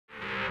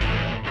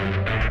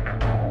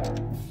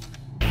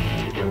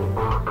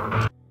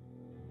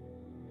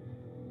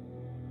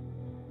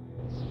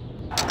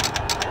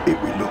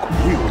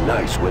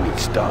nice when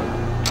it's done.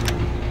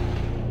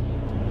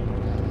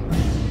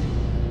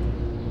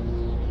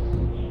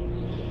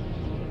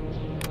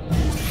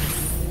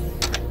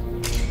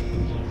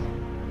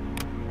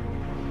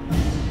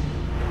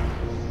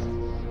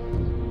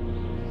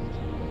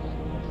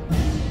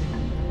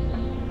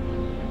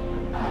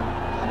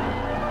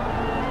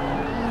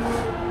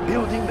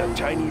 Building the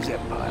Chinese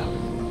Empire.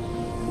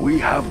 We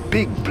have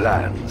big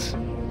plans.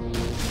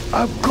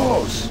 Of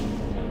course.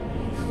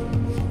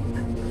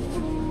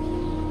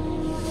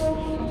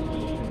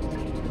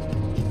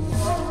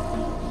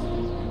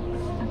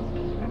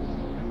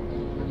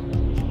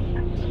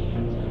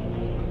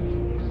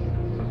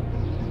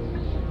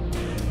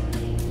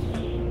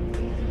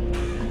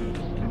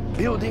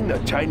 Building the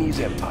Chinese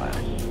Empire.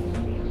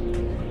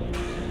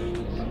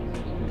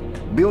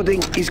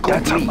 Building is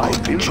complete. That's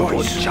a good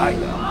choice. For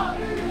China.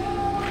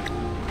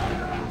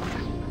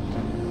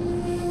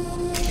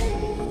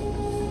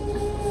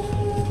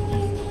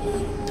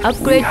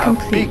 Upgrade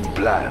complete. Big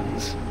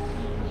plans.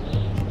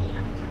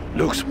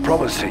 Looks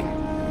promising.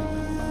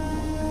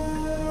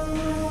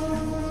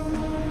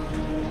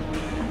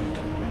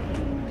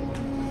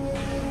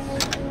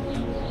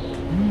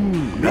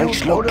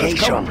 Nice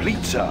location.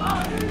 Complete, sir.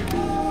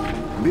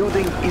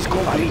 Building is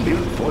complete.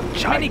 Built for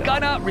China. Mini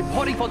gunner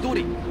reporting for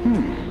duty.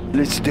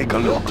 Let's take a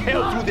look.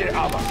 Tear through their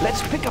armor.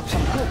 Let's pick up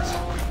some goods.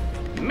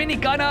 Mini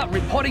gunner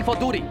reporting for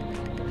duty.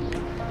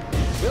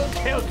 We'll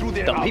tear through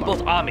their armor. The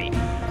People's Army.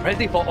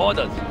 Ready for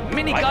orders.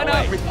 Mini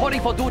gunner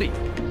reporting for duty.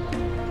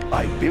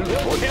 I built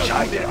for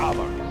China. Their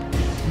armor.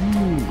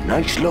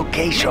 Nice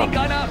location. Mini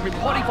gunner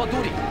reporting for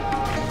duty.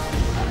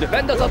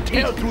 Defenders of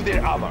peace. Through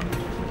their armor.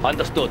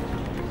 Understood.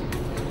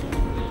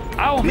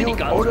 Our mini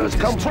guns will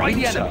destroy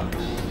the enemy.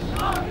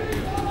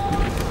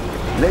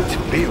 Let's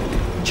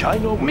build.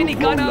 China will mini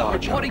gunner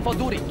larger. Reporting for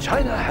duty.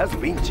 China has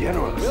been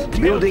generous.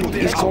 Building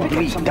is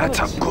complete. That's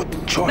a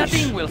good choice.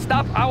 Nothing will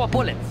stop our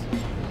bullets.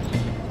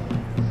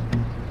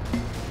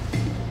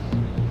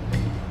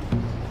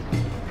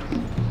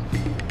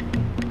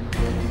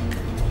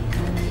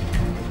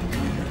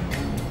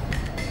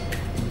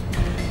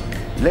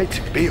 Let's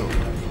build.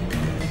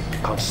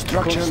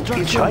 Construction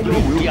is China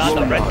will We are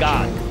the Red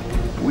Guard.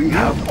 We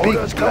have big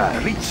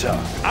plans, sir.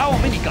 Our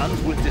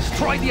miniguns will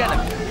destroy the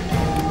enemy.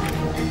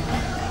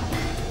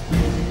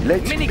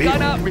 Let's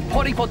Minigunner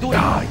reporting for duty.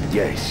 Ah,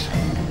 yes.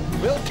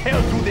 We'll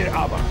tear through their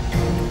armor.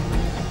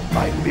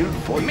 I built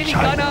for China.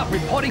 Minigunner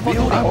reporting for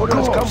duty.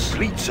 Orders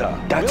complete,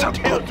 sir. That's a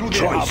good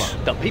choice.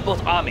 The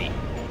People's Army.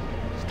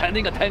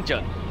 Standing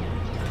attention.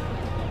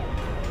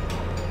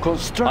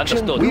 Construction,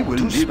 understood. We will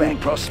live in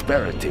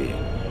prosperity.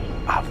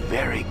 A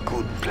very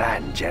good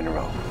plan,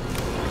 General.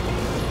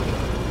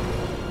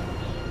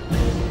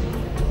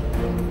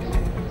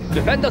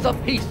 Defenders of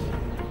peace.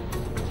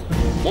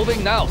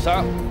 Moving now,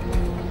 sir.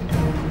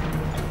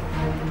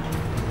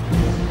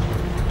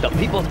 The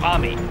People's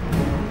Army.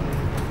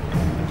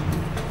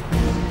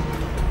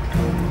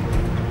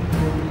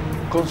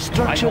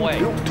 Construction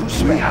built to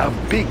spec. We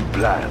have big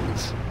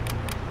plans.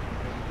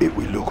 It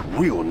will look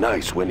real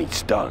nice when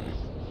it's done.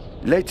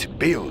 Let's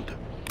build.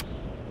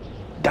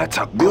 That's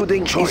a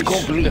building choice.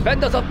 Complete.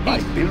 Defenders of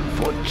peace. I built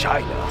for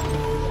China.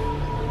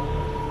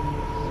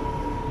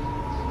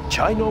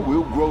 China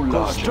will grow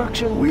larger.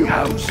 Construction. We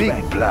have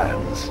big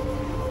plans.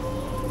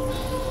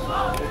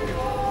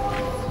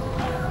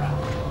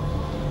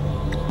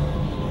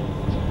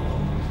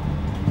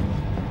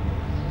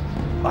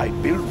 I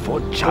built for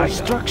China.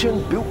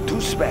 Construction built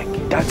to spec.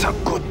 That's a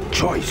good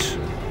choice.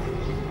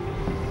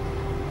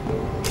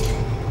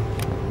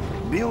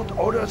 Build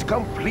orders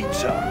complete,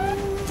 sir.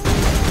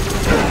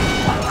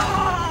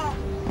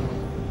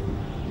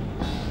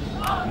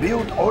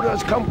 Build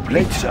orders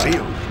complete, sir.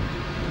 Build.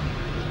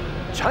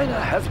 China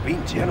has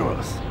been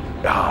generous.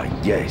 Ah,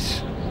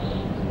 yes.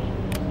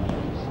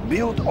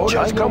 Build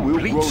orders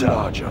complete, sir.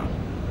 Larger.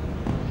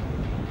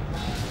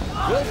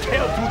 We'll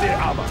tear through their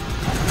armor.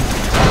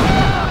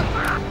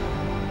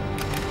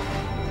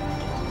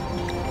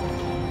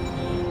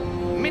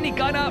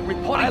 Minigunner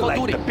reporting for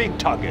duty. I like the big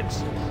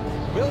targets.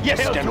 We'll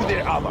tear through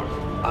their armor.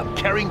 I'm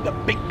carrying the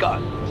big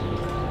gun.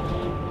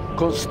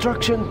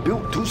 Construction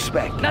built to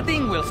spec.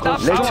 Nothing will stop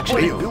our Let's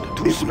build.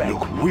 It will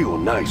look real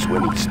nice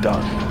when it's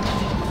done.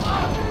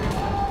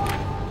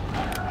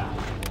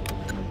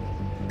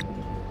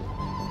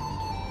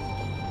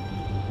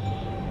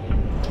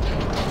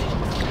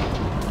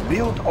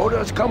 Build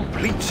orders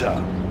complete,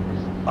 sir.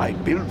 I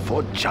built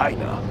for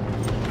China.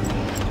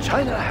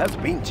 China has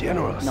been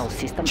generous. No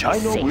system China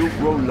is safe. will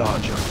grow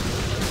larger.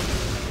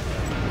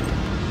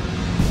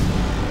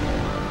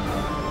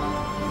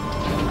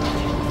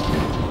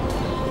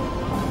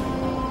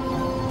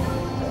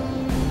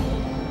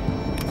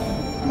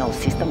 No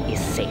system is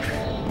safe.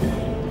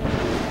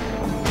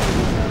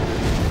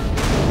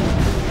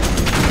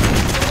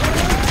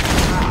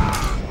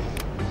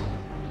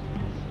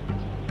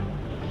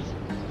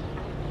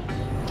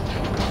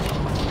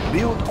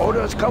 Build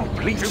orders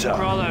complete, sir.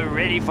 Crawler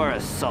ready for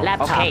assault.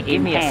 Laptop Okay,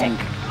 give me a sec.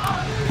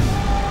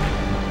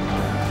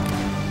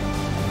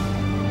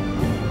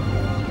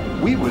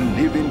 We will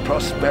live in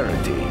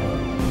prosperity.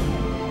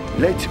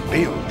 Let's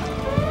build.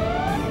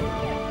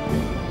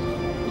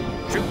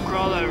 Troop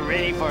crawler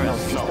ready for No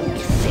assault. system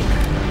is safe.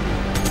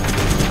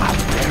 A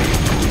very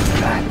good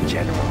plan,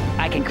 General.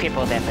 I can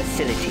cripple their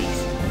facilities.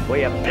 We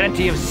have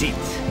plenty of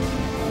seats.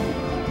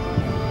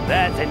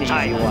 That's an easy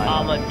China one.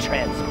 armored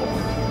transport.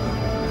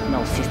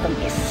 No system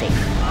is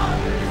safe.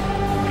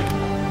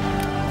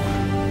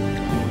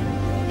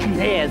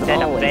 There's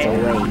always a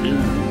way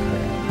in.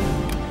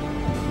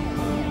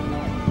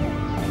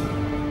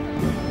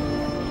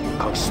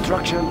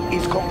 Construction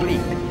is complete.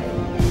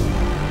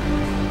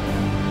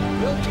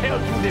 We'll tear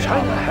through the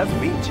China has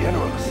been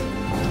generous.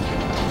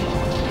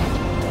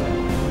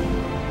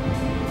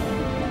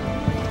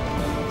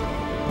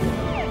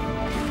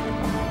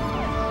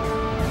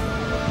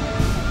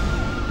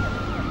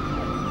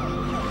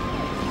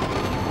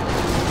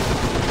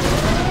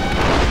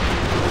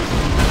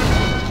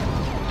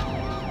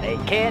 They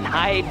can't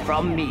hide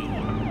from me.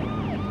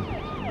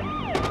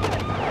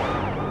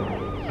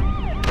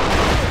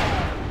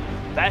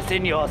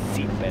 Fasten your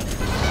seatbelt.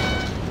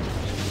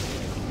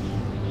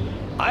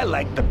 I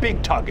like the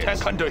big targets.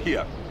 Tank under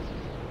here.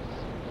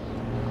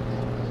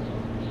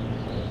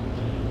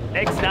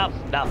 Next up,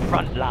 the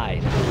front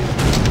line.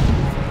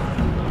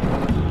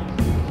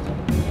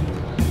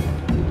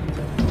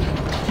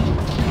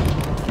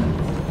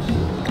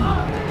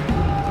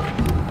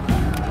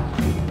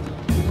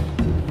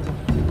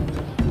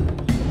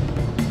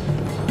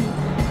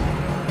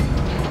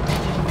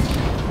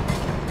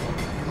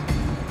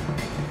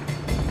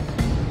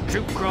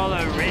 Troop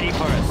crawler ready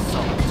for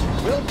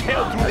assault. We'll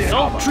tear through the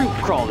Assault armor. troop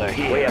crawler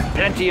here. We have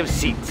plenty of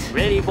seats.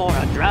 Ready for a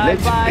Let's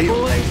drive-by, build.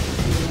 boys?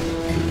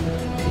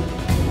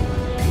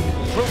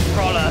 Troop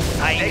crawler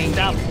signing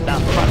up the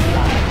front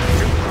line.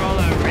 Troop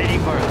crawler ready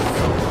for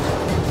assault.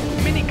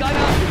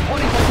 Minigunner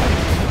reporting for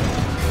duty.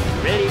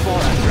 Ready for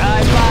a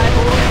drive-by,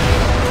 boys?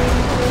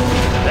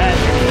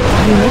 That's it.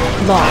 Unit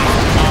lost.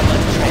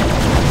 Armored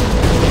transport.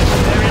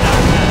 Fair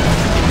enough, man.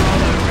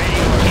 Crawler ready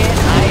for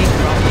can't hide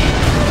from me.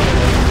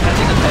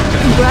 Passing the center.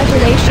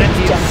 Congratulations,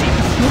 Plenty of General.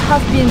 seats. You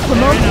have been Fair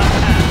promoted. enough,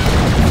 man.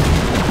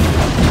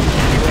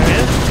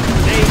 Well,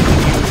 stay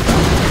with you.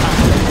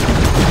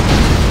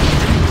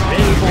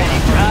 Ready for a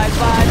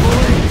drive-by,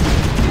 boys?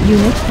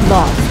 Unit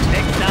lost.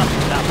 Next up,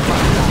 the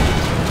front line.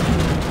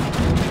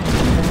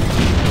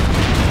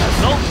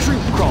 Assault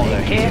troop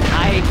crawler can't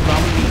hide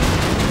from me.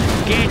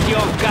 Get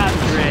your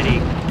guns ready.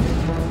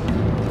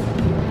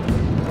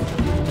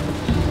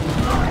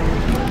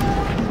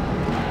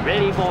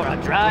 Ready for a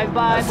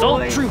drive-by,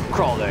 Assault troop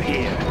crawler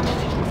here.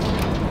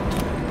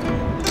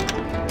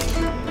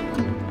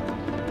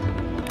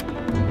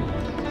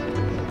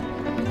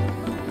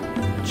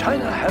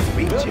 China has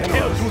been We'll tear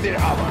generous. through their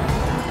armor.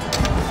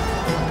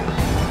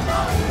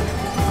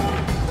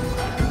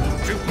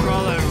 Troop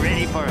crawler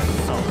ready for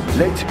assault.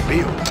 Let's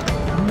build.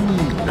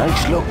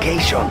 Nice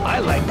location. I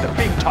like the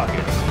big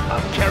targets.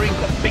 I'm carrying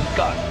the big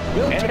gun.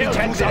 We'll Enemy tear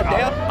tanks through their out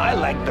there? armor. I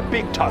like the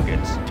big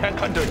targets.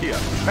 Tank under here.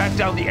 Track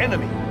down the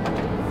enemy.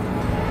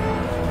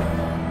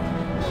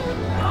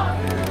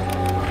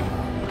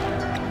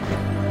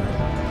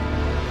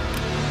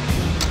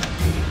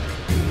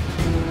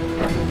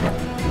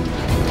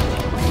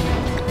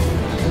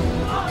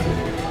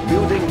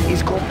 Building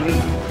is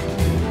complete.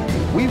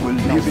 We will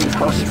live in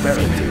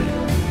prosperity.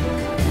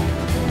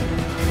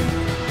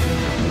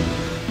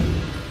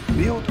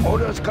 Build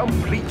orders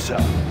complete, sir.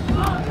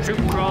 Troop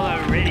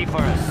crawler ready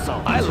for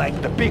assault. I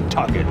like the big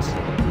targets.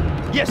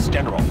 Yes,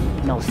 General.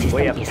 No system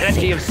We have is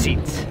plenty safe. of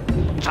seats.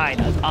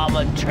 China's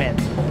armored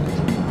transport.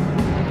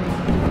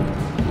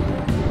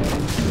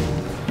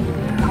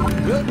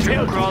 We'll tear Troop through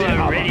their crawler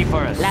armor. ready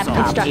for assault.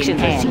 Lab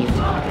construction received.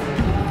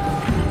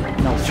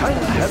 No China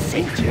system is has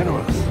been safe.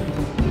 generous.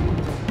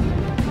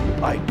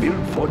 I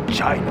build for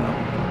China.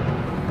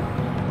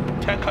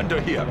 Tank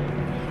under here.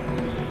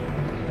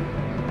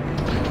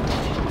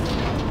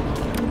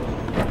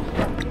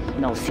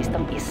 No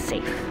system is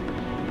safe.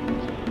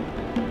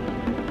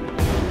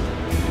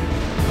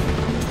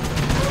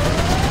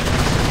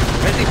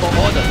 Ready for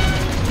order.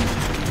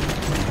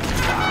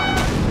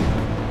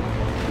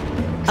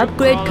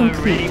 Upgrade Crawler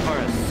complete. ready for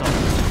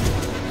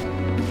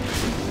assault.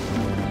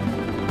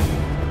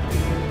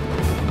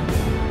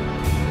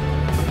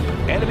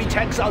 Enemy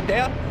tanks out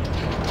there.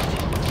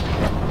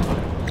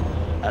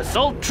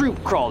 Assault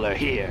troop crawler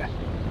here.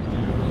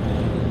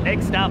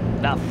 Next up,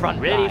 the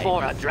front ready line.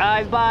 for a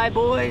drive-by,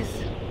 boys?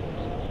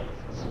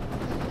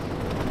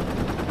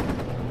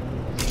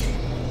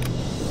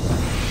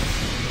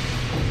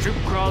 Troop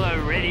crawler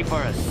ready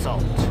for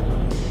assault.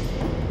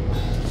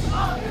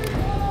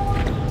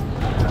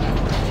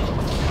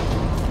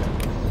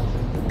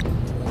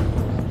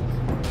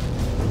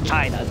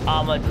 China's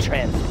armored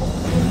transport.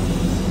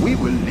 We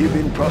will live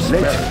in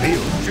prosperity. Let's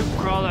build. Troop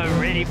crawler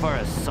ready for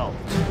assault.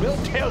 We'll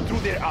tear through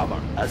their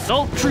armor.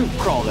 Assault troop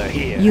crawler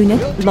here. Unit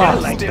We'll tear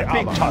lost. through their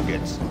big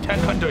targets.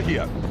 Tank under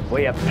here.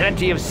 We have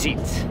plenty of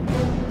seats.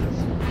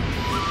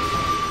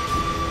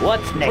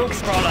 What's next?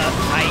 Troop crawler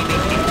timing.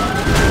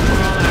 Troop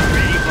crawler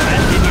ready for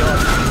engine your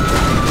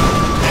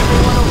seat.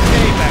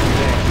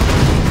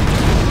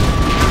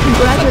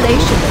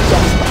 Congratulations,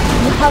 Jasper.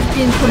 You have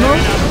been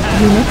promoted.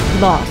 Unit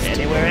lost.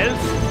 Anywhere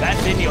else?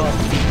 That's in your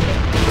secret.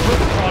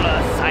 Troop crawler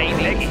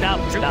signing. Next up,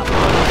 troop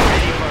crawler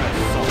ready for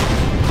assault.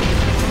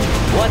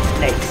 What's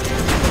next?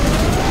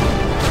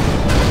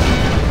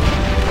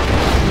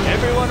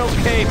 Everyone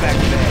okay back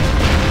there?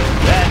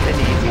 That's an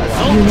easy one.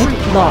 Assault Unit troop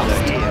crawler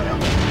lost. here.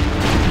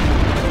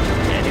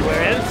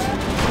 Anywhere else?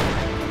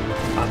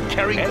 I'm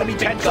carrying Enemy the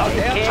tanks tanks out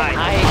there. can't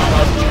hide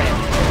from trend.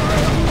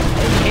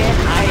 They can't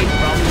hide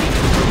from me.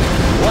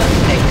 What's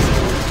next?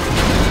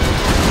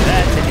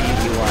 That's an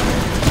easy one.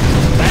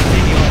 That's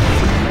in your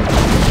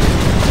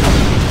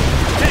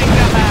take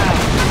them out!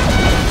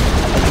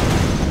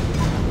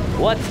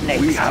 What's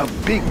next? We have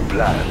big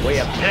plans. We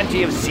have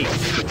plenty of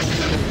seats.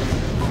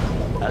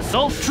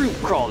 Assault troop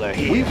crawler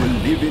here. We will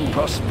live in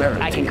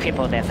prosperity. I can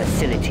cripple their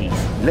facilities.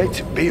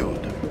 Let's build.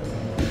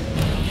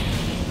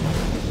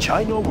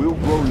 China will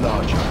grow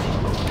larger.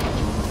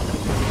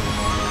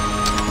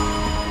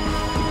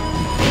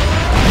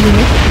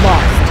 Unit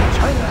lost.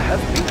 China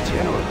have big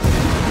generals.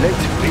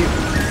 Let's build.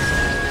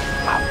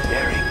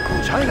 Very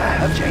good. China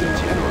have big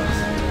generals.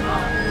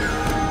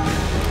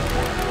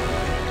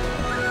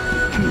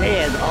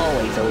 There's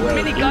always a way.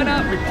 Minigunner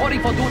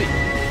reporting for duty.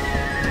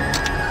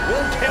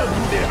 We'll tear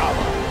through their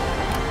armor.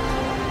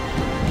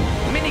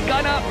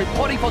 Minigunner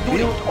reporting for duty.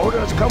 Build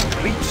orders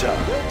complete, sir.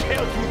 We'll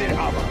tear through their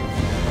armor.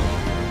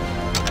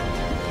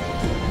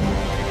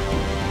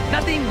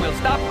 Nothing will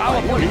stop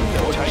our Build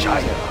bullets. for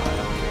China.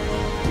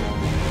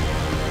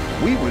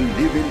 We will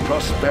live in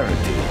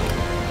prosperity.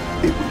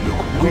 It will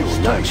look real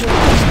nice when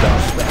we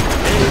start.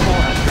 Ready for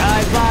a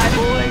drive-by,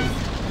 boys?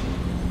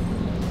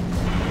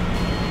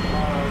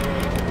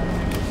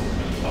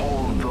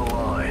 Hold the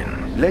line.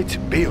 Let's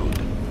build.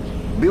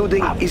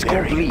 Building is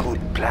complete.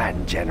 Good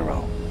plan,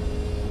 General.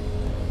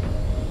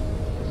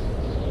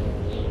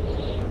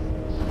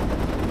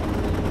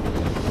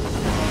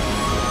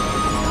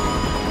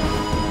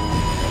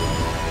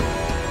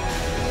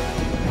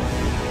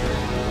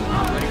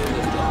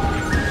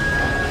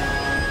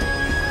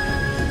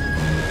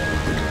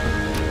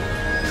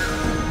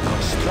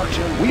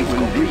 We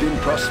will live in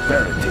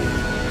prosperity.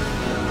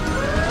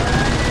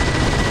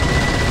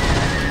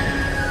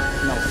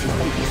 No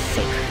system is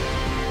safe.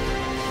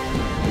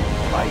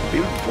 I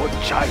built for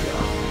China.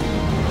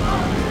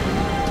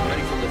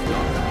 Ready for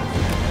liftoff.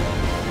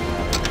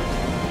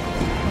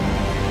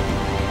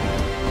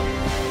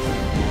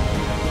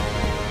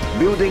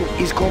 Building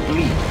is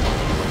complete.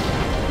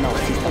 No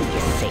system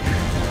is safe.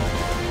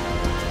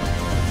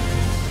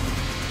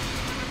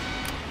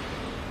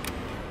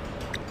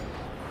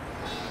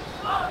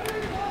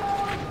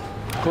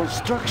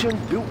 Construction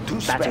built to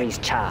spec. Batteries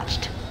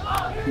charged.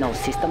 No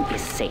system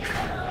is safe.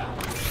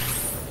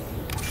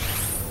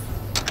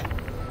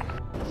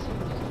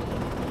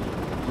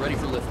 Ready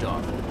for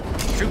liftoff.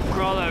 Troop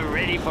crawler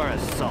ready for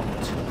assault.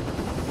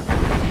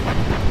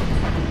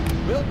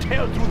 We'll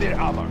tear through their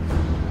armor.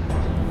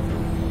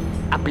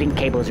 Uplink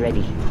cables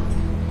ready.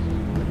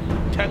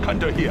 Tank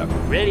hunter here.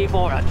 Ready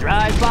for a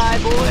drive-by,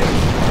 boys?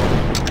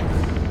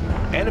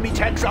 Enemy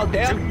tanks out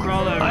there. Troop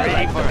crawler I ready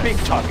like for the big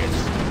assault.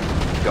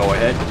 targets. Go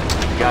ahead.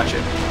 Gotcha.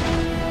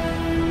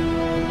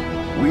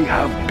 We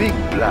have big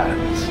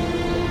plans.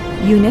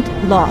 Unit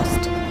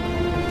lost.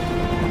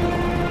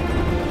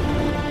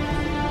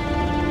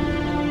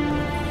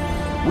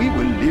 We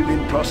will live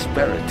in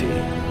prosperity.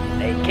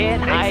 They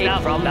can't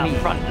hide from the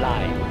front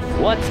line.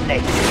 What's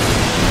next?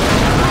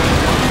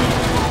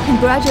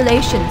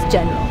 Congratulations,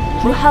 General.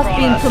 You have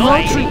been Assault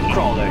promoted. troop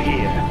crawler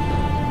here.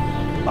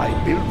 I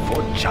built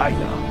for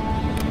China.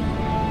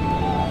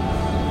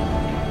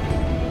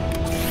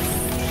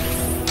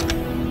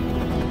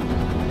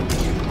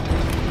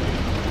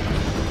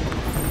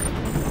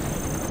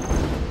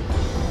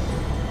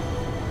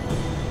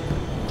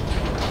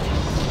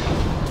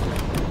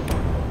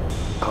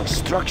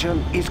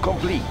 Construction is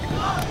complete.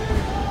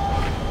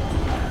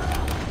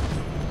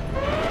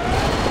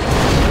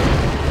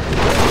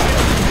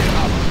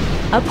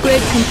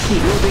 Upgrade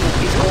complete. Building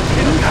is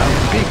complete. We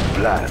have big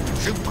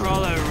plans. Troop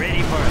crawler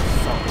ready for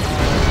assault.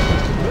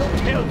 We'll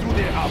tear through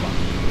their armor.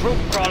 Troop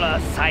crawler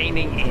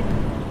signing in.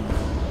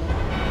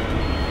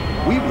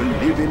 We will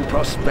live in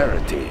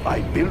prosperity.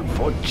 I built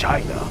for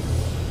China.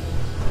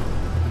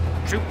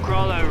 Troop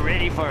crawler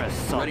ready for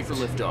assault. Ready for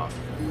liftoff.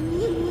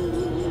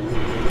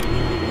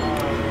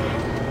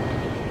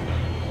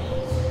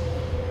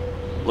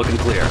 Looking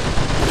clear.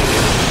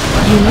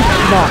 Unit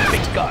lost.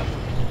 Big gun.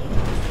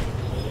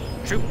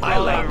 Troop I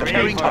crawler like the ready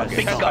carrying for target.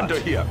 Big assault. gunner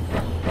here.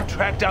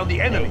 Track down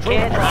the enemy.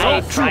 Can't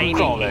hide Assault troop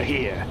crawler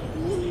here.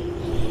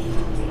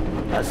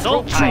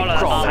 Assault Troop crawler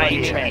crawler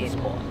signing here.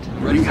 transport.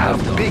 We have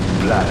big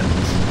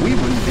plans. We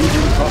will live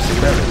in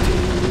prosperity.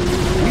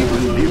 We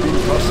will live in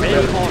Ready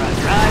prosperity. for a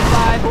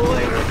drive-by,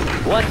 boy?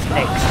 What's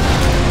next?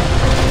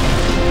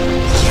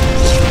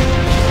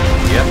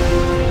 Yep.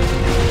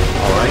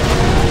 All right.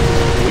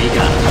 We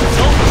got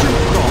assault troop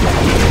crawler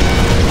here.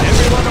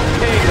 Everyone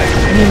okay back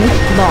there?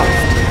 Unit lost.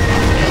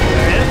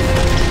 Anywhere else?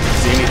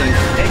 See anything?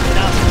 Next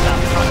up, the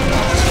front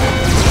line.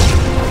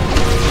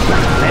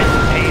 Let's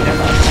pay them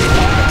a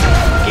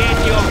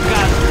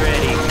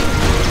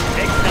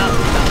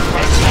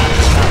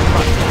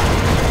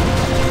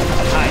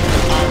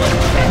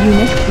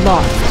Unit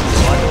lost.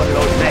 One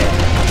unload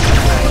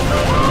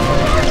there.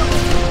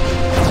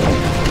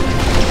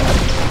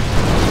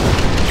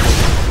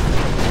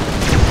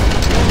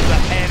 The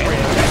hand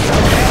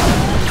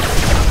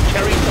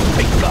carrying the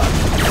big gun.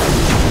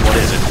 What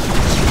is it?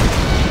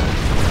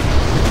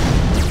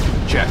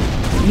 Check.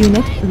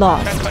 Unit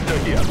lost. Tank hunter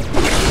here.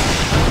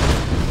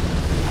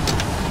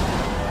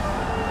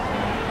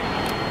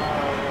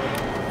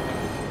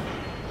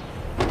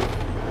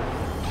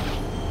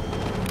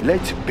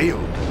 Let's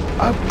build.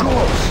 Of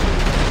course.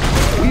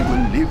 We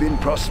will live in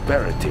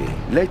prosperity.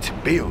 Let's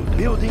build.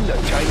 Building the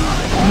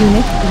Chinese.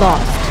 Unit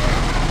lost.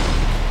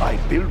 I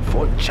build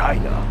for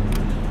China.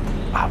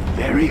 A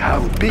very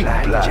have big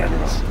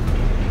plans.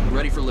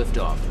 Ready for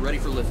liftoff. Ready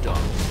for liftoff.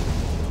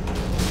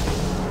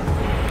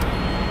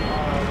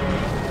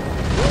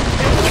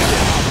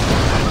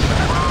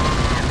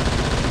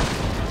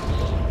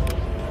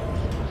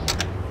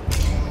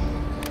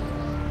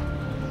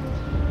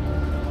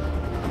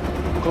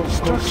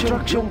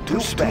 Construction to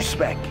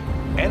spec.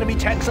 Enemy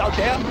tanks out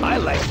there? I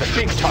like the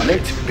big target.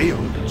 Let's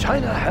build.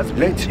 China has.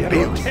 Let's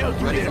build.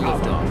 Ready for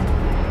liftoff.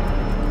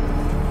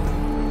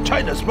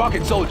 China's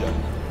rocket soldier.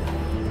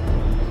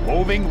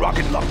 Moving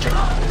rocket launcher.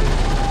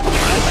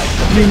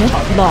 Unit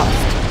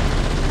lost.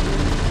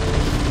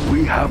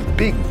 We have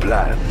big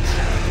plans.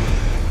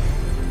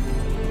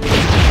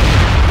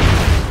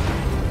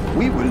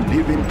 We will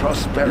live in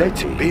prosperity.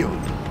 Let's build.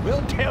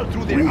 We'll tear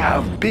through their We armor.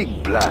 have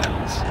big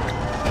plans.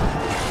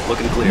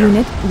 Looking clear.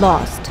 Unit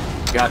lost.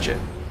 Gotcha.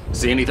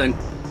 See anything?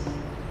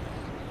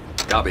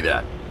 Copy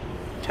that.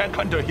 Tank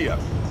hunter here.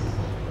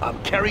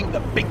 I'm carrying the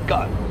big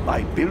gun.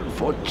 I build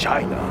for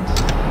China.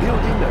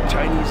 Building the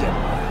Chinese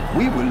empire.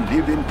 We will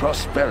live in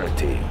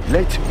prosperity.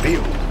 Let's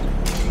build.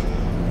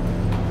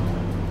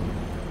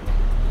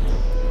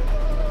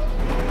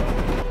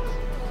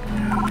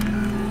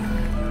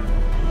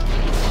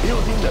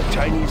 Building the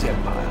Chinese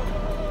empire.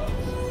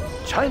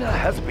 China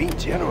has been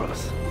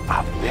generous.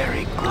 A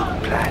very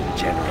good plan,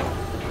 General.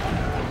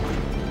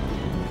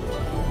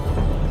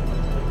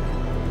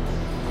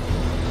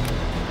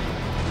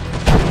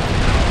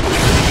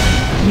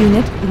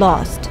 Unit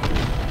lost.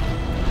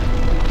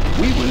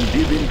 We will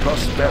live in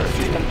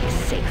prosperity. Is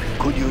safe.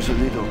 Could use a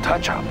little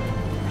touch-up.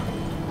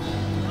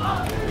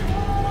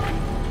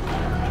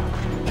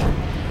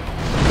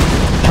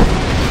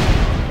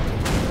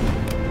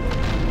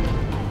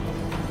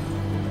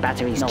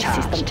 Batteries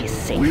charged. System is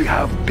safe. We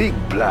have big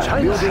plans.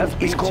 China has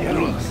been complete.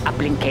 generous.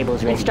 Uplink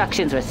cables.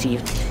 Instructions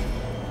received.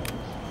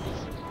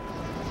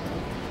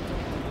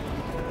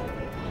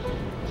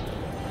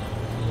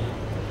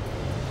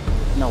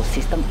 No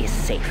system is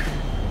safe.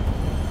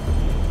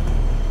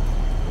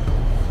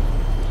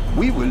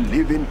 We will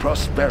live in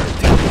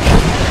prosperity.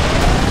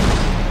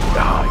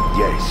 Ah,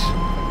 yes.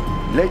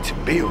 Let's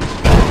build.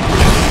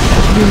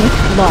 Unit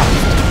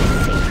lost.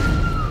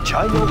 Safe.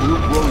 China will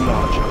grow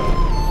larger.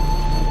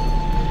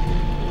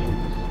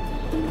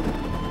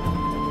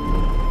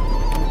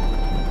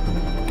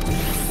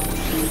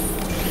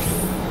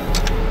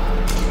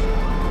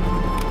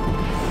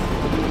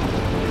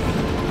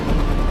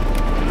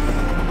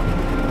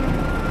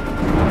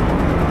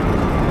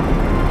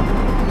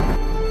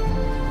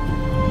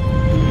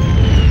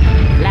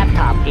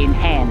 Laptop in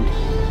hand.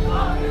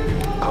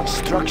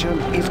 Construction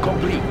is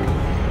complete.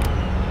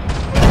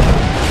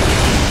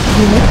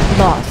 Unit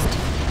lost.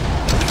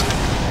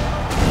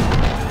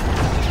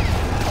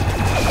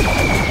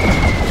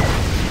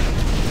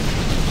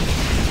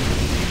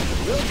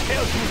 We'll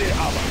tear through their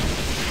armor.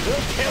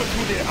 We'll tear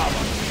through their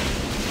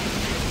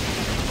armor.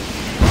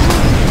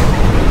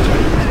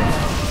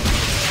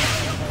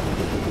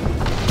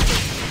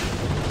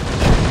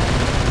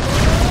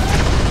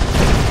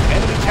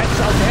 Enemy tanks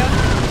out there?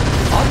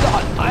 On the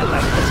hunt. I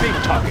like the big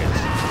targets.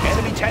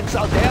 Enemy tanks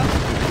out there?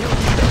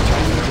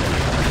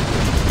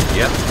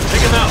 Yep.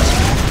 Take him out.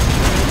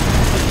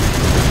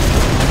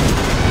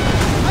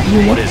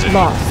 Unit What is it?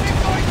 lost.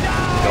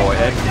 Go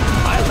ahead.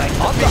 I like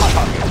the big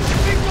targets.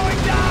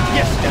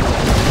 Yes,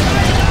 General.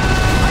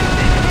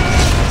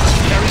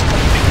 Carry the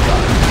big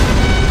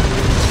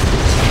gun.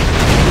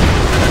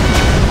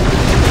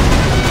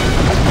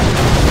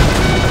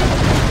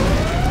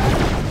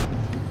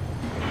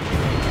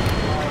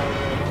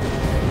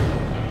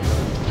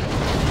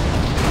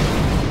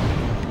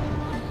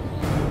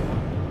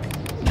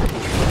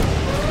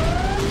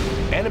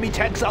 Enemy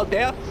tanks out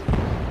there?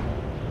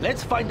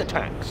 Let's find the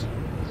tanks.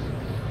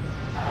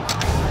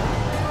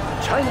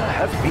 China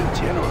has been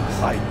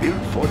generous. I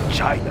build for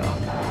China.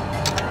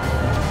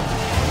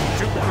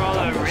 Troop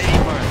crawler ready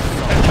for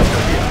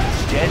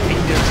assault. Stand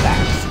in their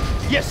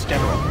backs. Yes,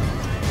 General.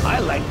 I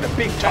like the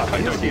big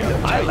targets here.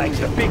 I like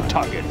the big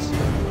targets.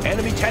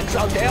 Enemy tanks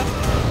out there?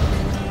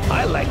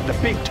 I like the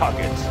big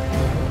targets.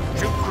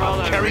 Troop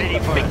crawler Carrying ready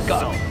the for big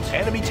assault. gun.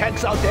 Enemy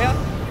tanks out there?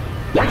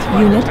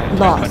 Unit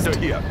lost. Hunter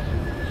here.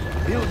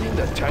 Building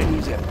the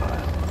Chinese empire.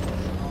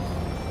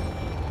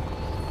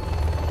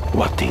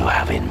 What do you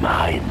have in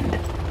mind?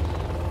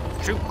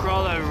 Troop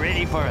crawler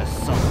ready for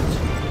assault.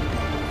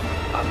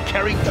 I'm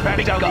carrying the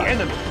big gun. The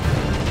enemy.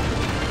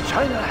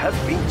 China has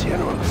been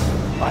generous.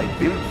 I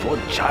built for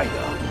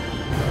China.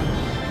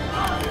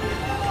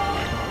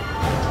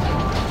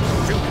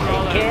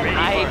 They can't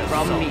hide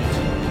from me.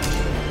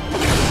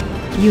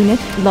 Unit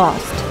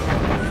lost.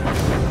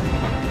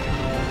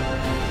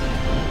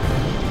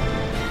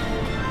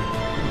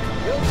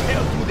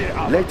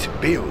 Let's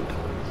build.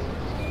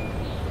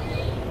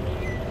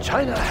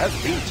 China has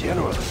been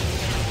generous.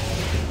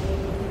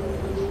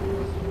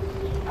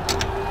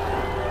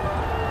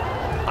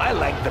 I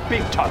like the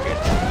big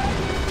targets.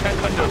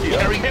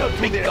 Carrying out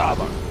big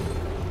armor.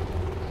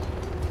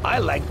 I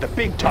like the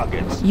big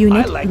targets.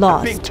 Unit I like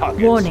lost. the big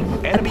targets. Warning,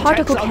 a Enemy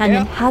particle tanks out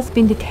cannon there? has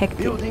been detected.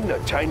 Building the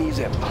Chinese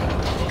Empire.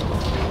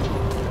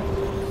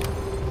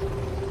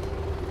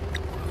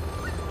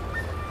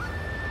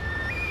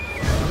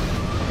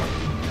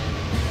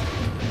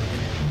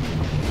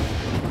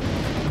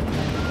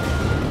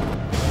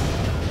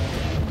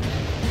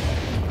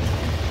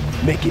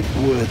 Make it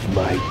worth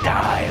my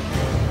time.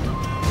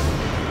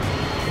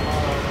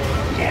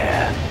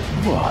 Yeah,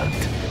 what?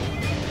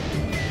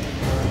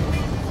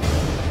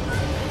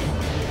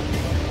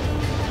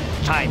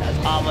 China's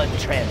armored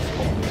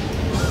transport.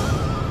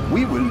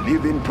 We will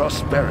live in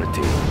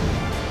prosperity.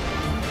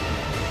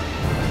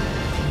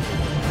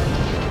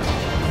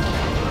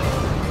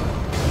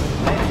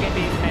 Let's get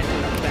these men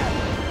in the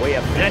battle. We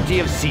have plenty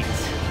of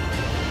seats.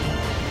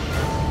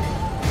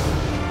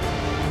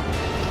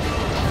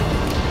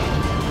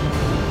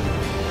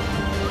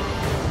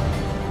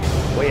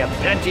 We have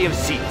plenty of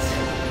seats.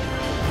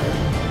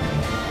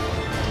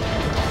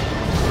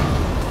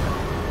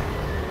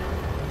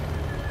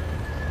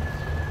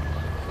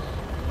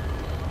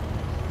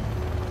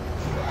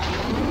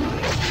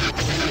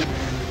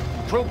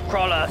 Troop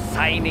crawler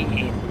signing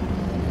in.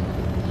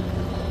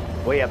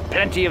 We have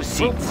plenty of seats.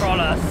 Troop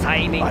crawler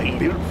signing I in.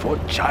 built for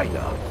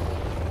China.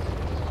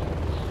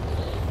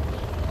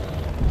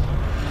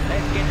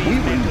 Let's get We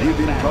these will men to live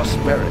the in battle.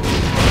 prosperity.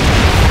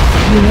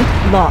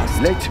 Unit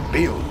lost. Let's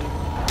build.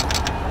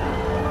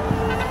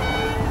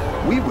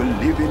 We will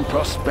live in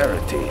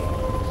prosperity.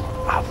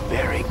 A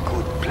very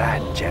good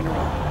plan,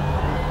 General.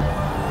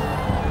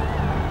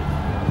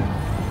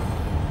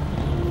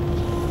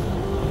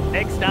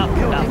 Next up,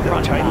 Building the the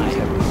front Chinese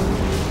line.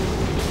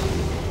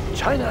 Empire.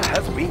 China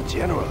has been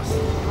generous.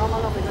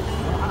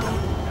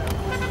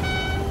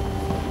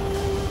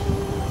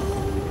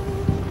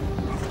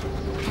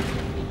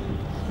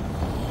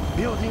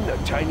 Building the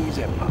Chinese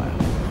Empire.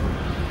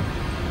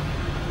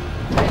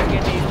 Let's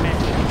get these men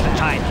to the battle.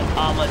 China's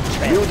armored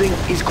transport. Building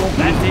is complete.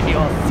 Fasten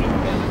your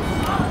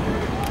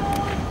seatbelts.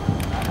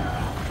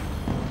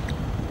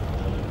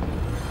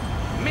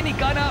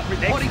 Minigunner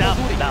reporting for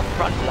duty. The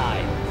front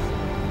lines.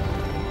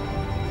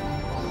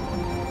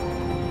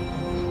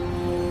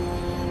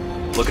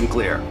 Looking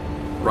clear.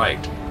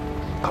 Right.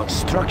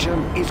 Construction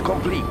is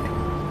complete.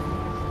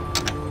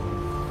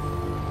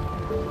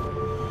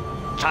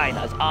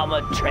 China's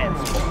armored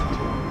transport.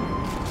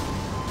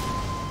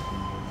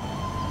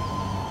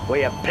 We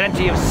have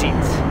plenty of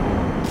seats.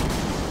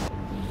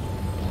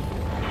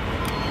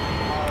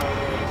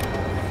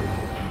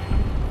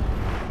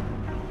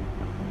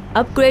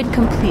 Upgrade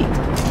complete.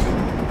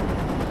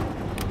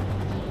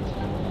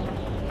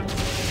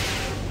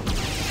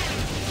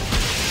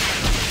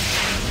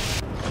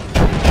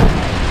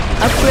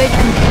 Upgrade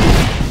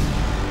complete.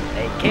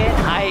 They can't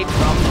hide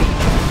from me.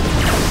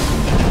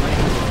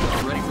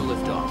 Ready for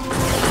liftoff.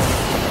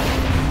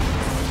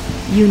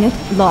 Unit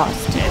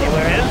lost.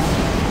 Anywhere else?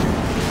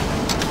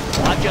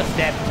 Watch your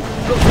step.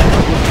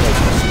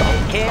 They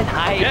can't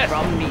hide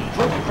from me.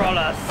 Troop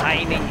crawler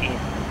signing in.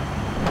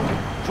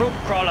 Troop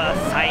crawler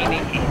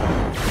signing in.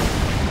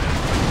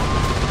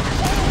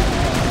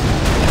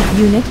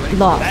 Unit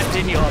lost.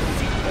 Fasten your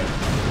seatbelt.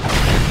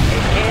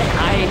 They can't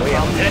hide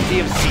from me. Plenty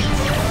of seats.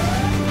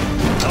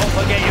 Don't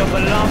forget your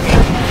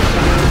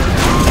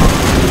belongings.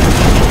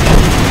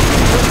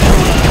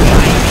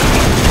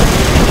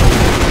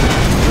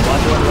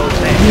 Watch what goes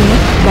there.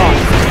 Unit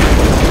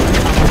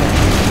lost.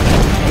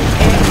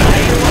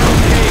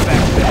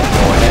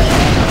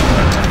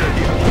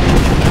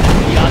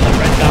 We are the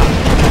Red Dot.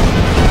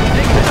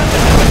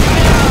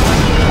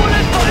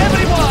 Bullet for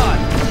everyone!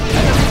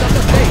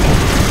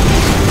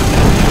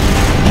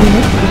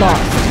 Unit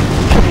lost.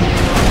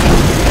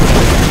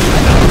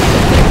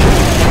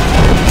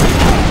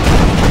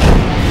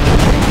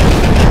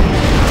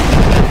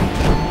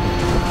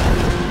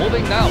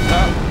 Moving now,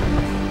 sir.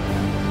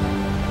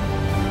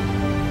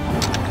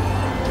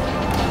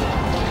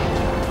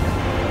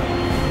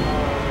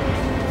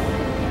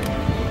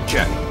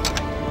 Check.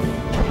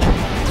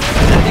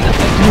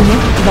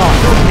 Unit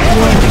lost.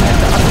 Warning,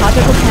 a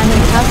particle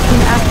cannon has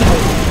been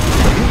activated.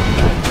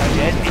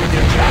 Get in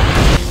their track.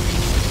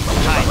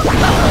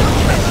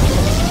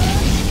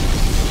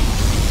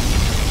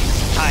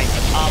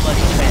 China's armored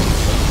defense.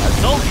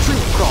 Assault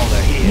troop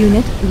crawler here.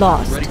 Unit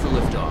lost. Ready for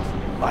liftoff.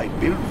 I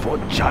built for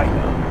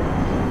China.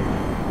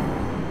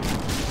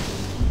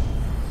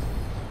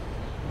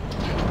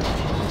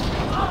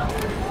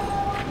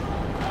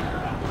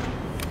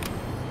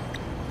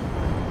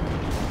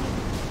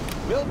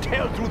 We'll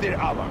tear through their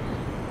armor.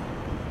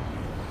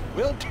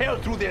 We'll tear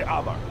through their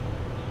armor.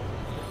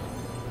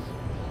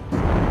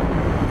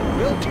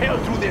 We'll tear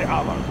through their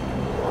armor.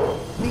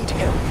 Need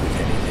help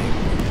with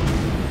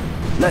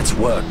anything? Let's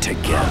work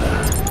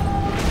together.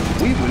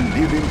 We will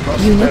live in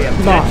prosperity.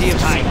 Unit lost.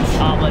 China's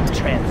armored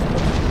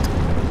transport.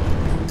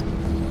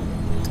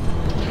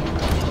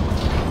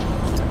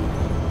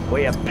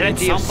 We have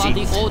plenty of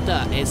Somebody seats.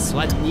 order a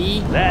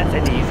Swanee. That's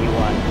an easy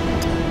one.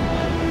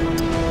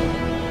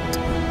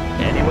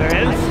 Anywhere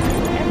else?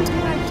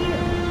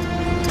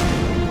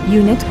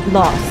 Unit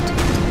lost.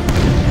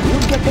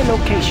 We'll get the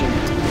location.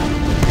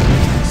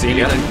 See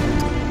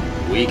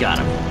anything? We got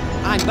him.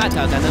 I'm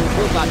better than an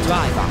Uber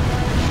driver.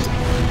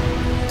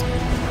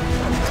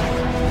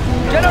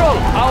 General,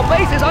 our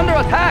base is under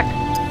attack.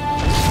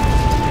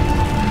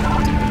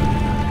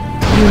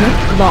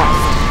 Unit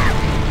lost.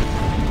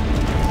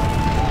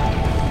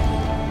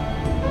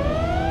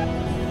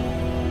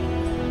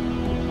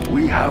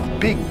 We have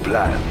big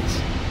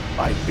plans.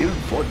 I built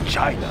for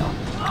China.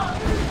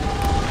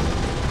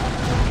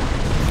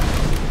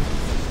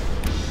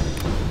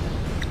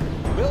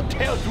 We'll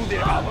tear through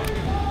their armor.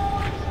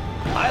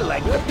 I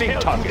like the big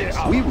targets.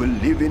 We will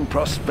live in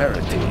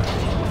prosperity.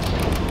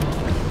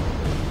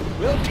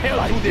 We'll tear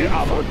I through their built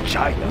armor. for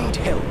China. Need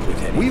help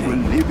with anything? We will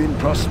live in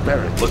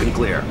prosperity. Looking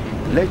clear.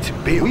 Let's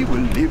build. We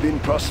will live in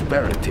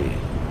prosperity.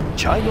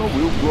 China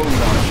will grow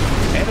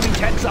larger. Enemy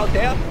tanks out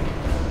there?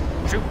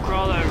 Troop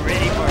crawler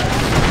ready for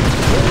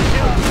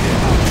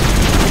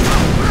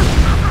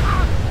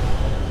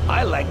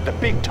I like the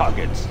big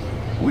targets.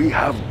 We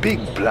have big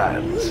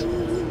plans.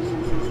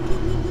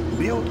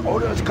 Build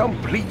orders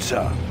complete,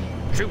 sir.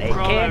 Troop they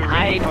can't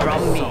hide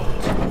from me.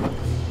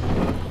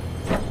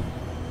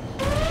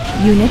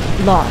 Unit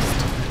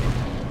lost.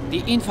 The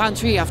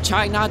infantry of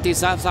China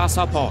deserves our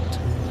support.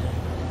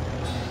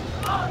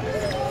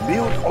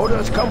 Build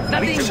orders complete,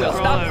 Nothing will sir.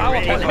 stop our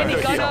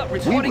enemy gunner We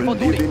reporting will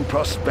for live duty. in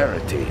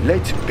prosperity.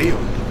 Let's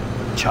build.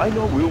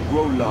 China will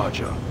grow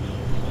larger.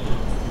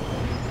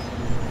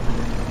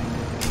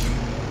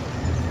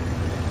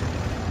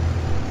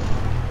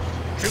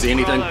 See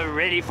anything? Crawler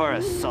ready for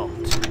assault.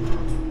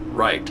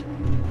 Right.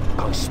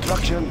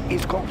 Construction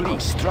is complete.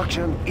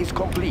 Construction is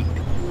complete.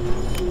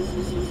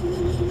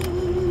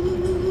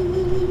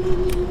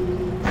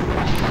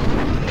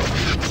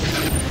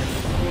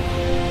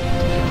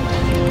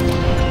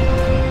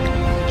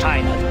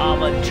 China's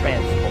armored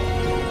transport.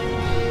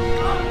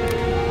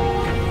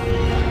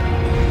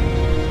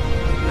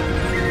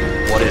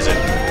 What is it?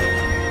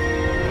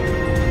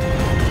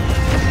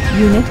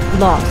 Unit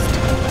lost.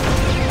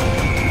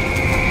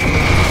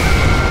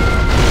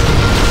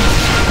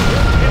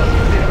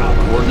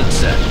 Coordinates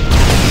set.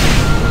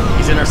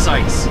 He's in our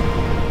sights.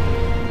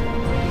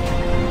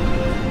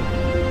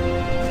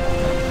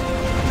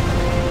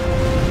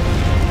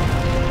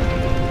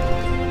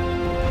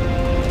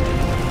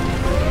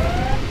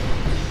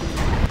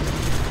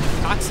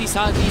 Taxi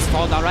service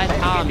for the Red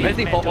Army.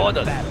 Ready for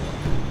orders.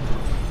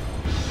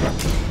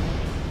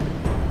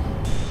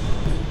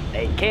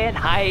 They can't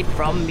hide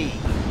from me.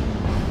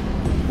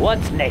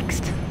 What's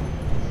next?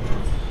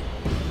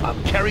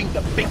 I'm carrying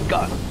the big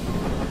gun.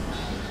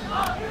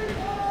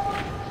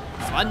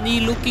 Swanee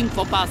looking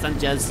for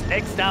passengers.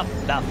 Next up,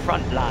 the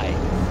front line.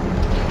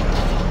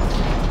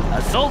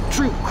 Assault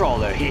troop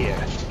crawler here.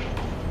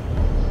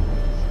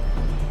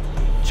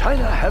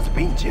 China has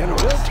been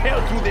generous. We'll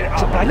tear through their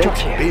armor.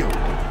 Let's build.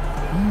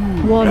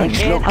 Warning.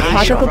 Nice A location.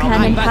 particle I'm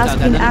cannon has better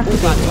been than an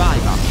Uber activated.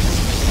 driver.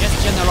 Yes,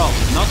 General.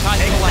 No time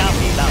to Next up,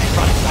 wait. the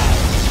front line.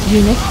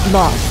 Unit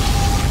lost.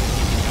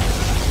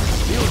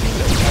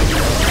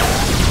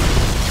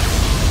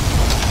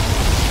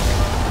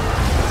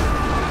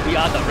 We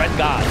are the Red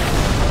Guard.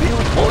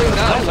 Pulling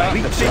down I like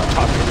the big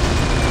targets.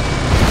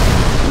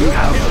 We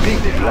have big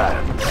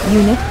plans.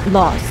 Unit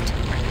lost.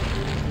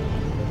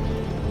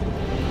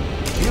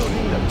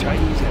 Building the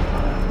Chinese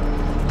Empire.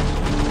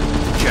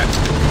 Check.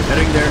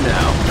 Heading there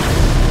now.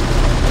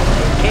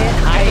 Can't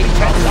hide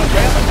from me.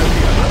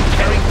 I'm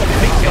carrying the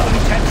big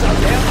enemy tanks out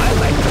there. I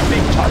like the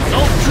big targets.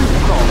 Assault troop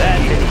crawler.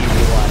 That's an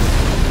easy one.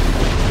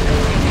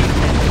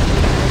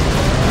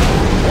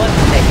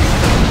 What's next?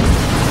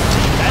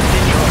 That's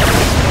an easy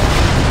one.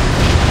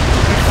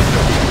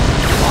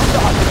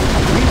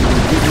 We will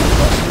live in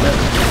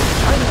prosperity.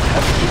 China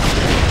has been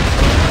generous.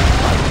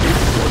 I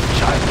live for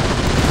China.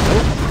 No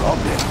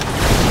problem.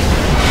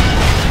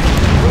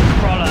 Troop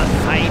crawler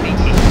signing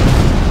in.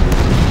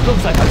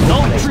 Looks like a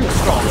zone troop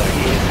crawler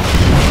here.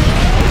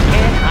 They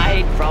can't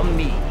hide from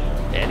me.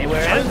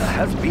 Anywhere China else?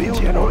 has been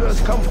generous.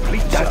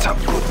 Complete. That's a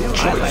good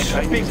I like choice.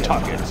 the big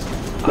targets.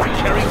 I'm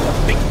carrying the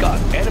big gun.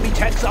 Enemy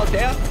tanks out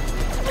there?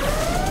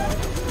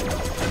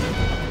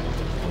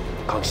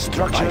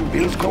 Construction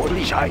built for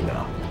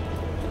China.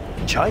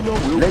 China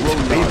will grow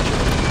larger.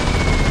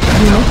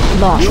 Unit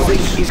lost.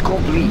 Building is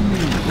complete.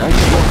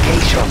 Nice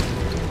location.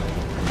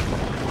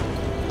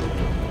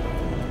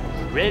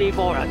 Ready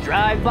for a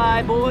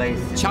drive-by, boys?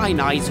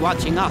 China is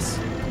watching us.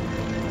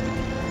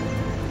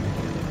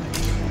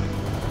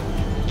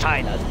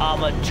 China's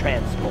armored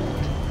transport.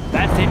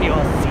 That's in your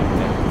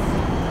sequence.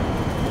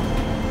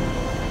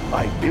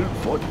 I built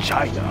for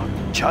China.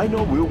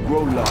 China will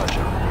grow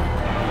larger.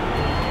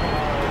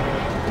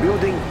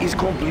 Building is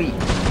complete.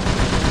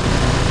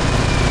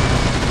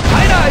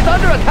 China is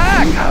under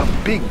attack! We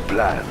have big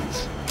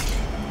plans.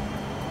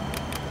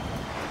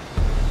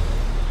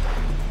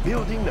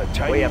 Building the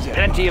Chinese We have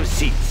plenty of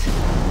seats.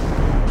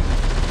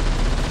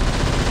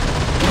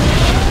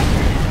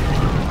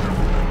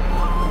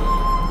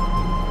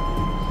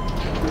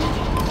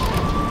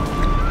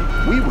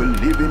 We will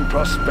live in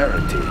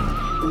prosperity.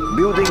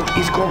 Building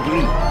is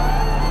complete.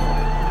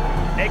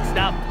 Next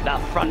up, the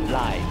front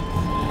line.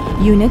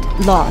 Unit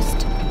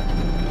lost.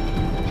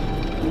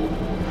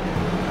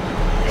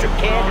 You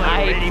can't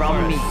hide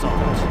from me.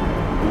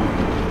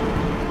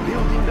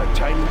 Building the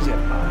Chinese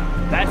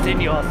Empire. That's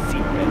in your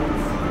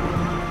sequence.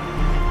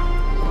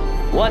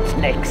 What's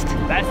next?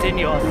 That's in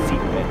your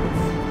sequence.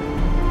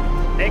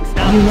 Next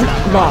up, Unit the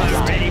front lost.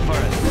 line. Ready for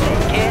us. You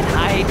can't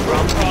hide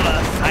from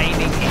Contra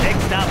signing.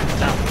 Next up,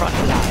 the front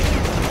line.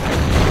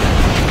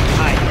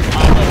 China's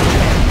armored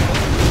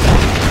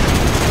men.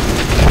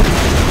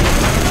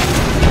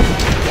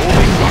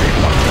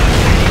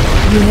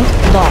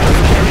 Unit lost.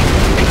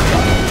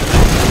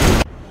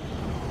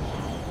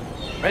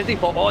 Ready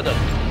for order.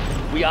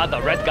 We are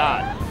the Red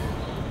Guard.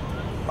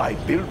 I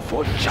built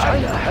for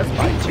China. Has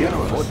been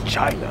built for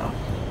China.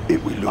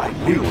 It will look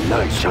real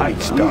nice.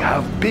 China. We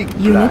have big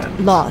Unit plans.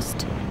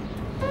 lost.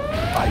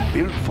 I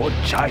built for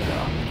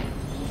China.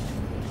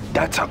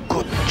 That's a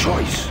good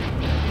choice.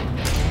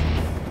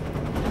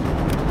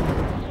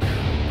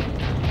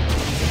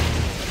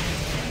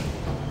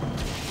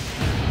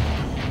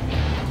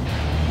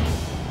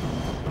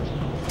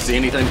 See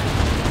anything?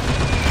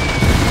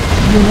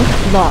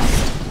 Unit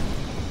lost.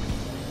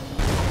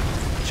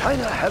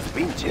 China has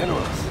been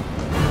generous.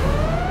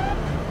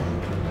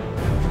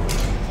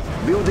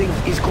 Building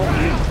is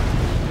complete.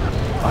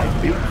 I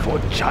built for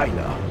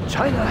China.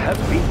 China has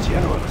been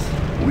generous.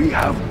 We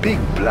have big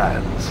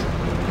plans.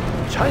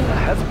 China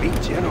has been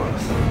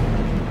generous.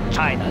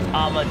 China's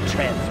armored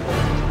transport.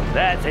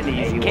 That's an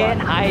easy one.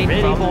 Can't hide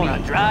from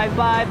me.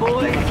 Drive-by,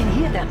 boys. I think I can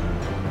hear them.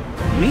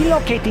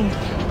 Relocating.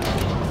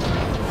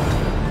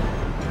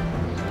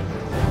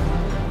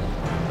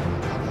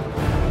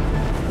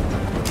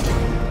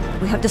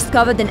 We have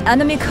discovered an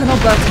enemy Colonel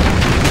Burton.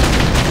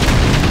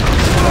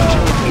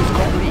 Is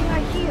complete.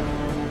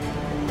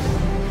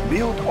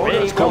 Build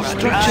orders.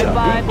 Construction.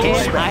 Drive-by, Build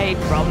can't orders. hide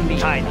from me.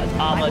 China's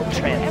armored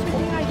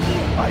transport.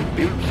 I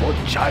built for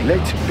China.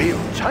 Let's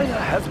build. China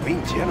has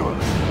been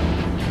generous.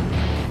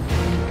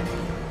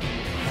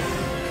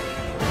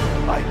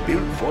 I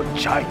built for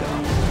China.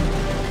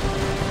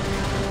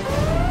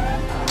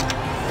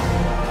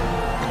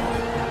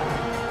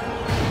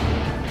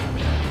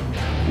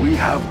 We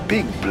have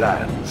big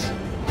plans.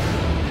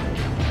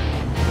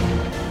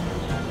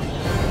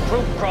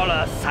 Troop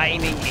crawler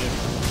signing in.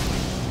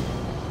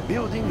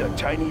 Building the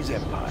Chinese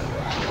Empire.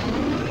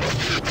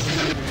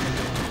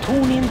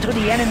 Tune in to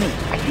the enemy.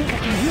 I think I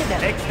can hear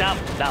them. Next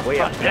up, we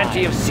have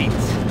plenty of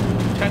seats.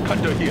 Tank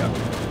hunter here.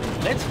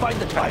 Let's find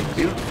the I tanks.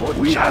 built for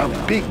We China.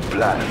 Have big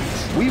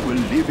plans. We will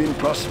live in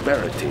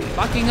prosperity.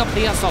 Backing up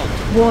the assault.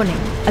 Warning.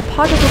 A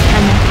particle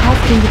cannon has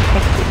been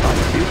detected. I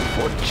built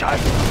for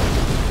China.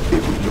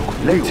 It will look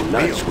real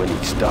nice when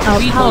it's done. Our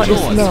People power is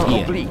yours low.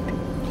 here. Complete.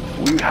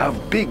 We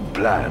have big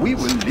plans. We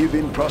will live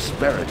in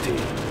prosperity.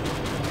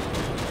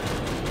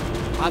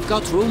 I've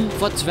got room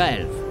for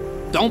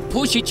 12. Don't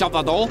push each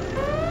other though.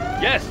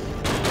 Yes.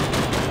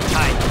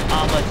 China's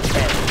armored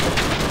transport.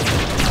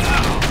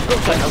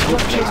 Looks like a good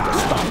place to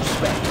stop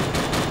Spain.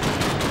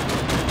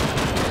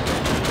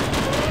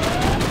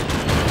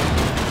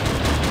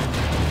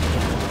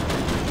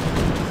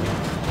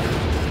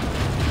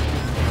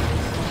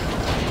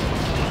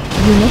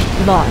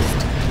 Unit lost.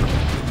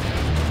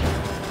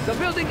 The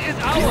building is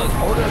ours.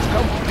 Orders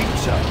complete,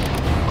 sir.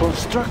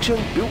 Construction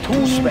built to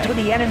Tune in to spec.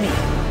 the enemy.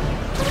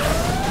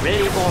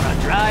 Ready for a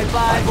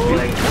drive-by, Built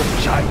boys?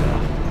 for China.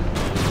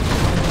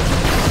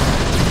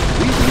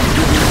 We will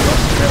live in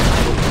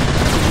prosperity.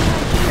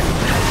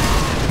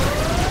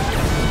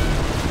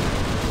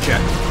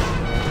 Check.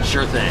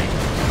 Sure thing.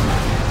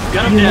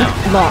 Got him Unit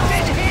down.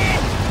 lost.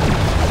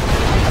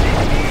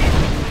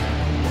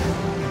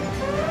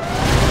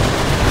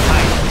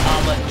 China's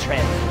armored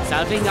transport.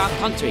 Salving our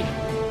country.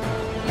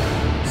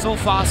 So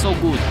far, so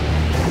good.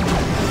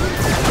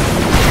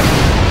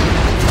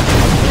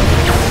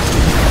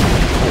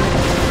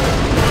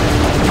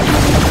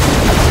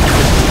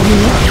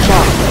 Unit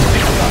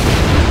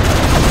lost.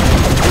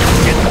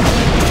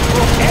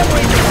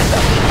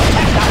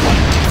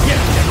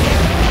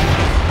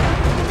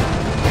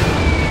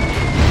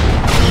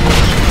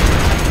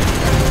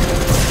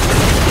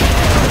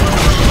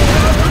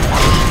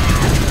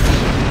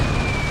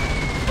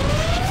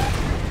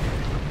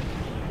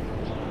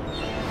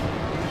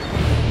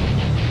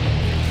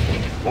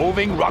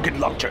 Moving rocket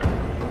launcher.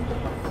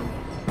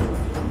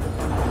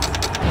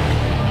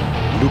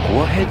 Look,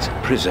 warheads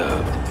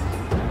preserved.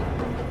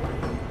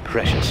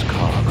 Precious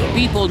cargo.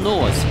 People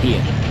know us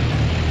here.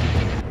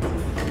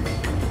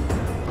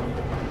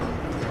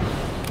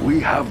 We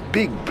have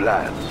big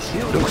plans.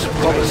 Looks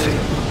promising.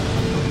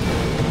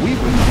 We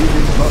will live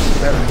in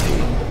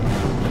prosperity.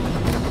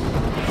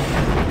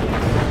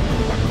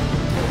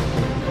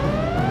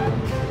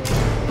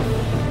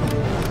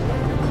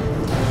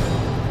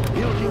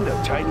 Building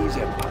the Chinese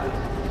Empire.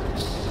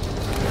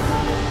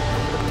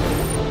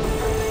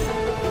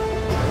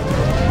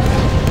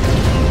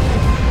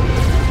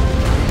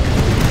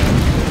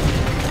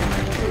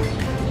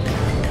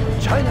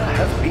 China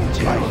has been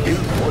generous.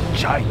 Built for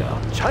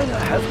China. China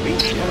has been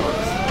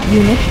generous.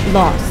 Unit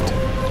lost.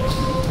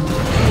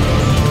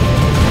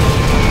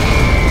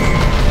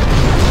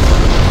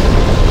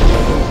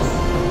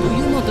 Do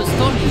you know the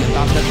story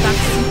about the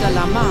Taxi de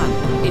la Man?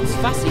 It's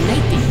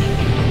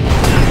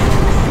fascinating.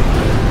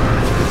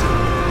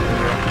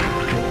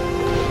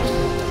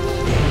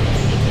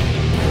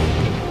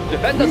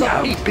 Defenders We of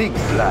have peace. big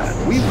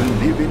plans. We will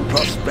live in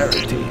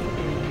prosperity.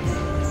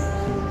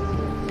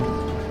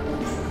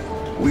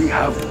 We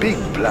have big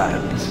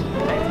plans.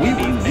 We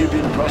will live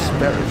in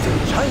prosperity.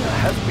 China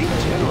has been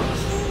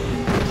generous.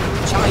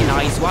 China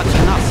is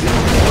watching us.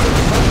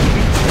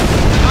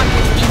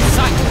 Target in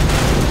sight.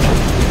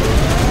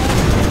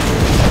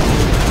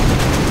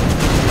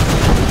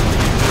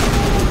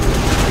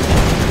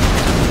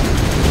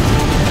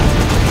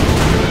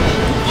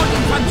 All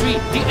infantry,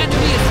 the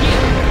enemy is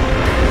here.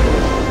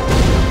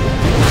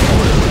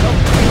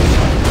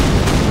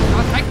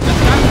 Attack the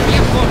ground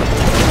vehicle.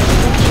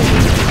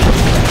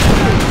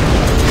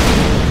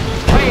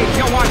 Wave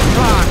your white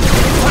flag.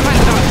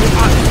 Surrender to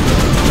us.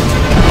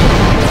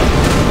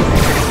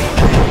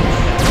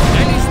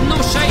 There is no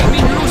shame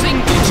in losing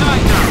to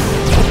China.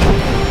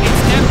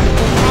 It's them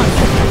or us.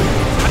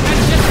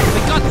 Attention, we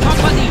got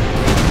company.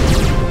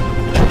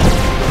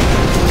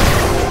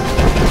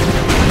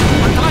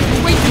 What are you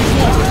waiting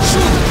for?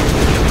 Shoot!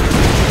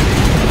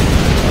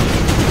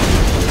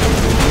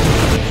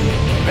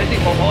 Ready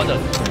for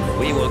orders.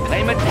 We will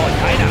claim it for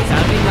China.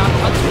 Serving our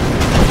country.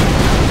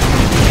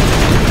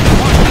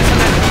 All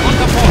personnel on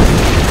the force.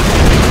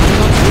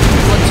 Not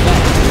moving what's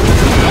left.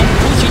 Don't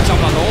push each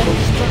other,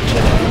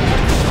 no.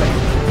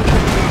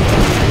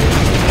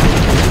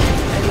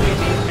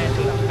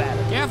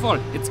 Careful,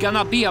 it's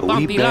gonna be a We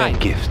bumpy bear ride.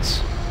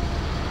 gifts.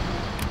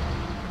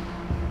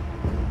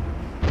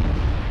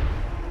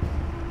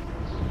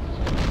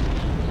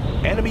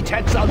 Enemy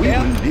tanks out We there.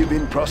 will live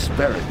in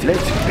prosperity.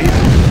 Let's build.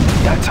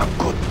 That's a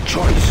good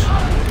choice.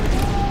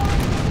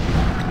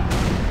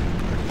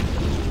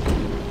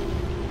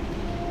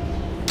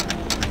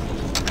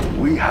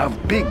 We have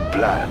big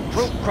plans.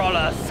 Troop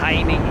crawler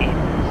signing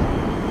in.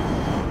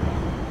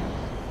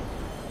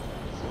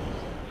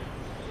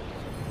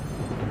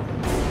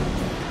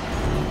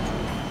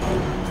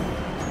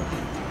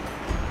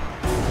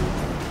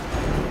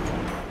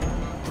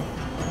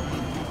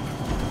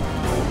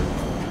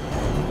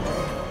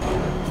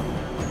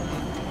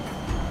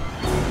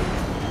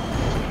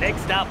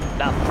 Next up,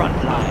 the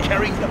front line.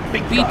 Carrying the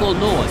big People gun.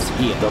 know us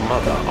here. The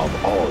mother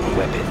of all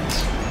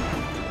weapons.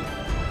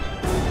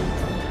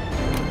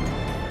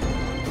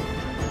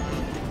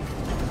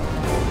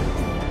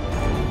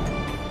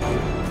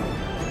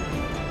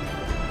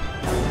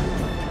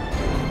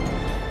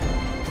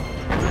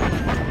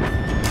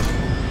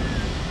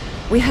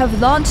 We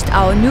have launched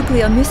our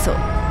nuclear missile.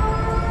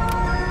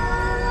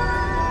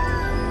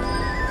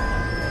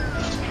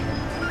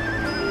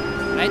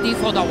 Ready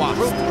for the Troop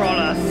worst.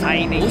 crawler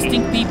signing in.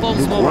 Boosting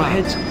people's morale.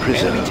 Warheads Enemy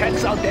preserved.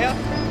 tanks out there.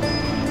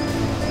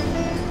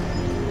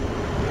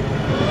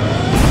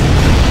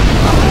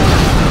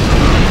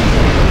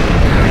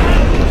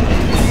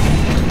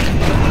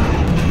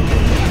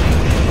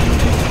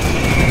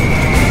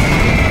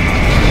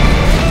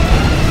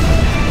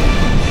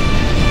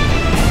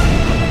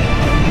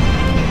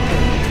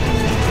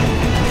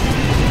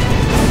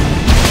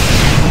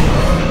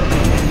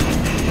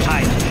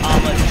 China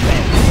armored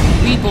train.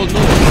 People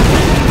know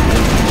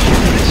us.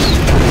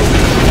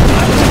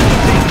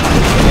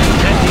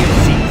 Plenty of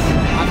seats.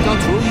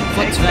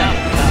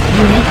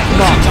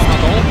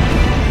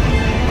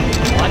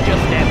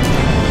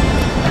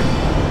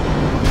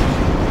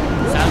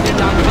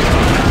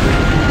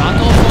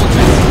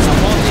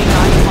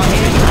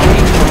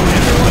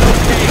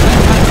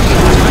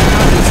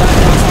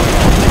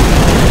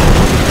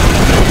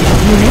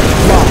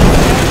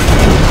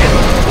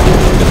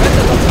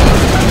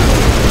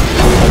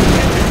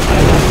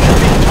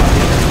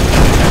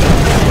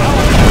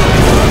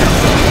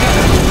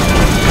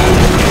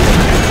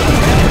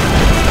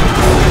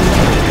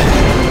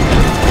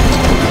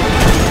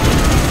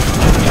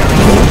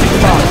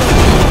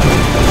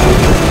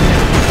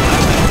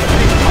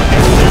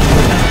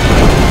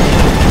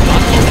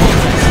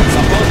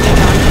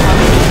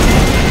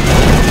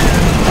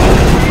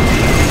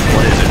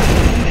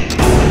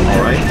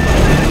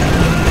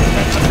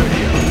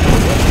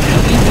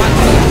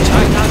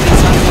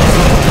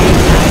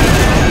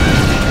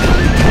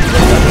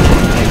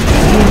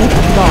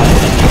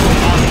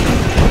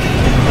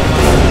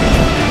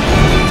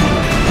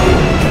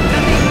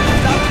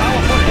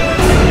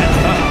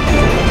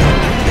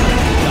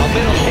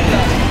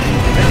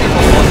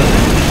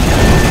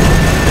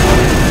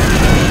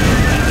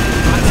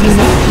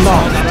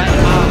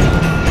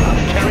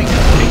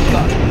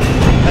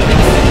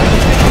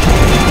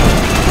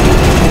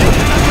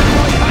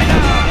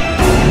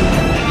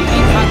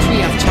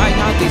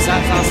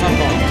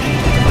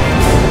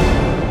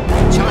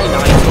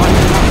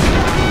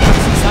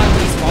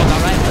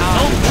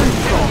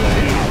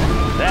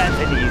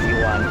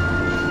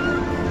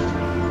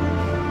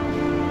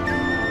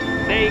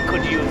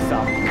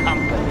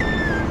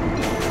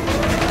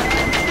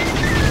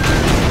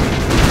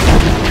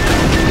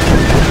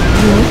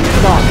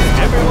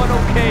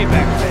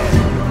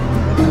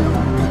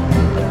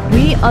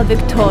 are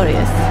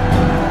victorious.